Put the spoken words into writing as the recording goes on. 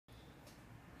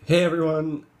Hey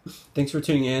everyone, thanks for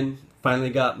tuning in.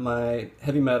 Finally got my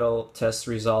heavy metal test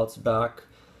results back.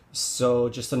 So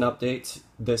just an update,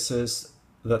 this is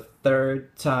the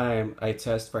third time I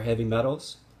test for heavy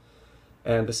metals,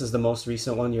 and this is the most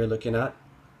recent one you're looking at.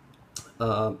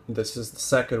 This is the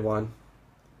second one,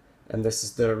 and this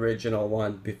is the original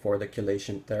one before the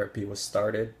chelation therapy was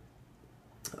started.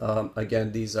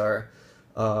 Again, these are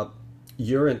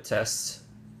urine tests,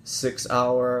 6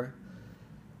 hour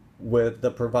with the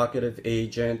provocative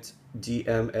agent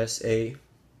DMSA,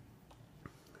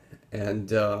 and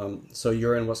so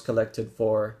urine was collected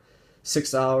for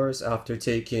 6 hours after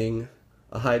taking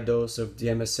a high dose of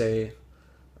DMSA.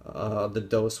 The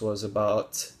dose was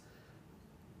about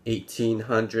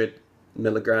 1800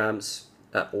 milligrams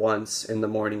at once in the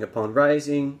morning upon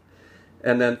rising,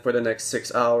 and then for the next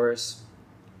 6 hours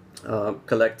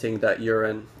collecting that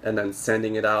urine and then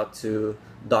sending it out to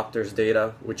doctor's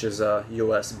data, which is a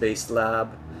US based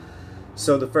lab.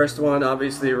 So the first one,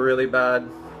 obviously really bad,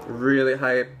 really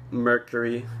high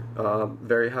mercury,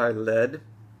 very high lead.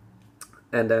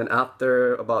 And then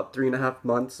after about 3.5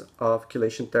 months of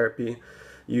chelation therapy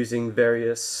using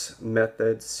various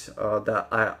methods that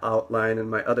I outline in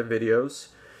my other videos,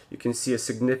 you can see a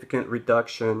significant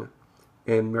reduction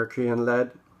in mercury and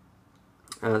lead,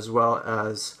 as well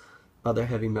as other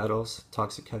heavy metals,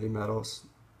 toxic heavy metals.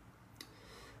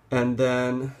 And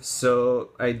then, so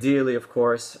ideally, of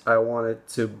course, I wanted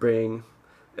to bring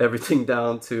everything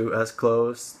down to as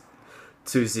close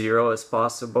to zero as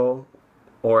possible,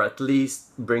 or at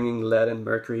least bringing lead and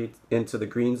mercury into the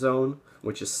green zone,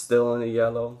 which is still in the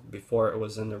yellow. Before it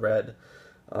was in the red.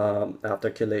 After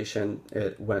chelation,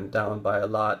 it went down by a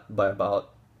lot, by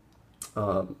about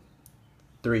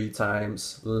 3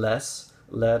 times less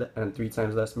lead and 3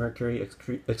 times less mercury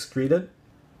excreted.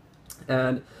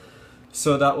 And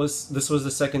so this was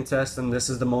the second test, and this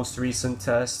is the most recent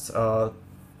test.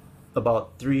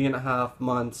 About 3.5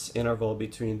 months interval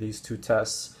between these two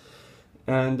tests,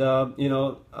 and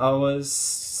I was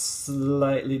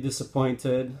slightly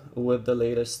disappointed with the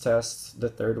latest test, the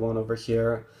third one over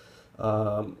here.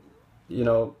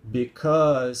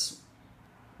 Because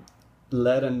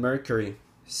lead and mercury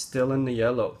still in the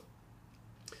yellow.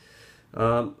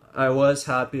 I was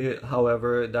happy,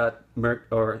 however, that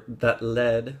that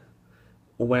lead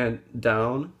went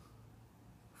down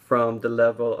from the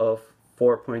level of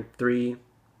 4.3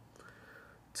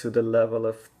 to the level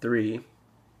of 3.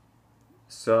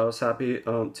 So I was happy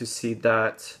to see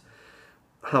that.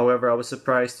 However, I was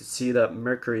surprised to see that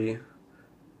mercury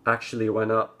actually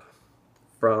went up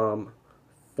from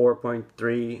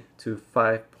 4.3 to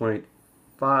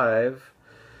 5.5.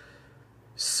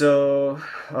 So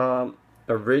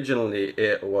originally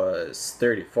it was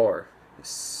 34.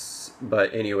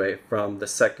 But anyway, from the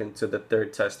second to the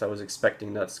third test, I was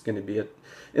expecting that's going to be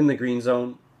in the green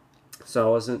zone. So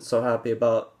I wasn't so happy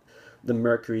about the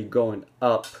mercury going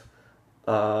up.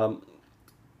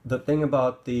 The thing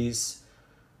about these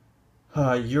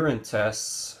urine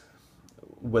tests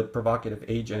with provocative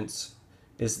agents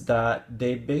is that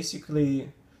they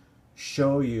basically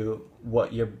show you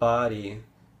what your body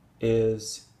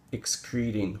is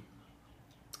excreting.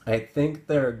 I think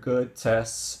they're good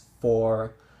tests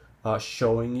for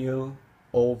showing you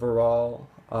overall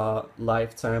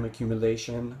lifetime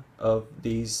accumulation of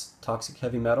these toxic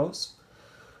heavy metals.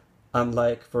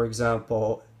 Unlike, for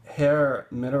example, hair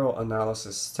mineral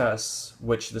analysis tests,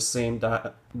 which the same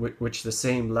lab,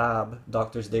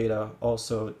 Doctor's Data,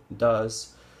 also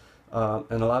does,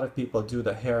 and a lot of people do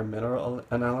the hair mineral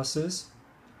analysis,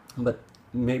 but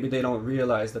maybe they don't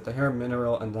realize that the hair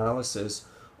mineral analysis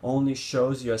only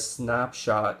shows you a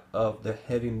snapshot of the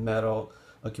heavy metal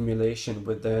accumulation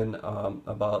within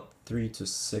about 3 to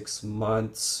 6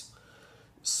 months.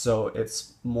 So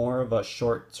it's more of a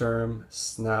short-term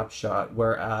snapshot,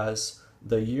 whereas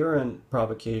the urine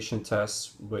provocation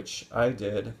test, which I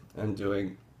did and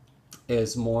doing,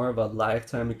 is more of a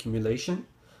lifetime accumulation,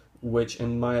 which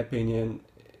in my opinion,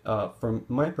 for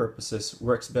my purposes,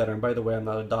 works better. And by the way, I'm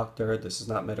not a doctor, this is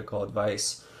not medical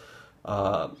advice,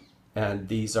 and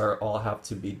these are all have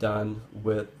to be done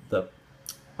with the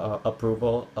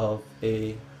approval of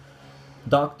a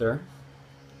doctor.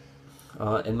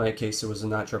 In my case, it was a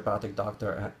naturopathic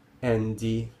doctor at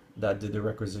ND that did the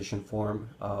requisition form.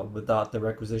 Without the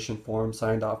requisition form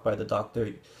signed off by the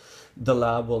doctor, the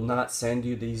lab will not send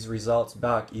you these results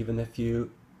back, even if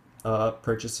you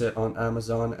purchase it on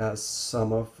Amazon, as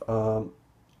some of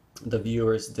the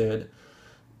viewers did.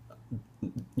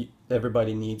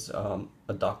 Everybody needs a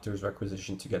doctor's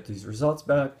requisition to get these results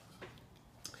back.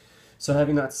 So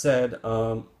having that said,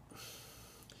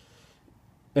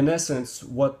 in essence,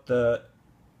 what the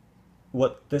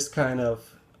what this kind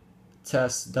of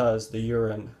test does, the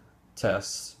urine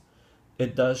test,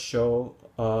 it does show,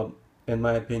 in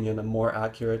my opinion, a more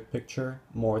accurate picture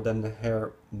more than the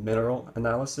hair mineral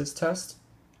analysis test.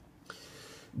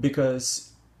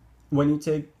 Because when you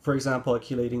take, for example, a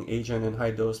chelating agent in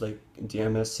high dose like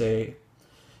DMSA,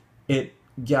 it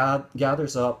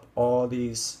gathers up all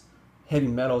these heavy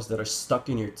metals that are stuck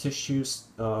in your tissues.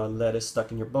 Lead is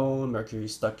stuck in your bone, mercury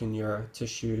is stuck in your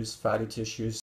tissues, fatty tissues,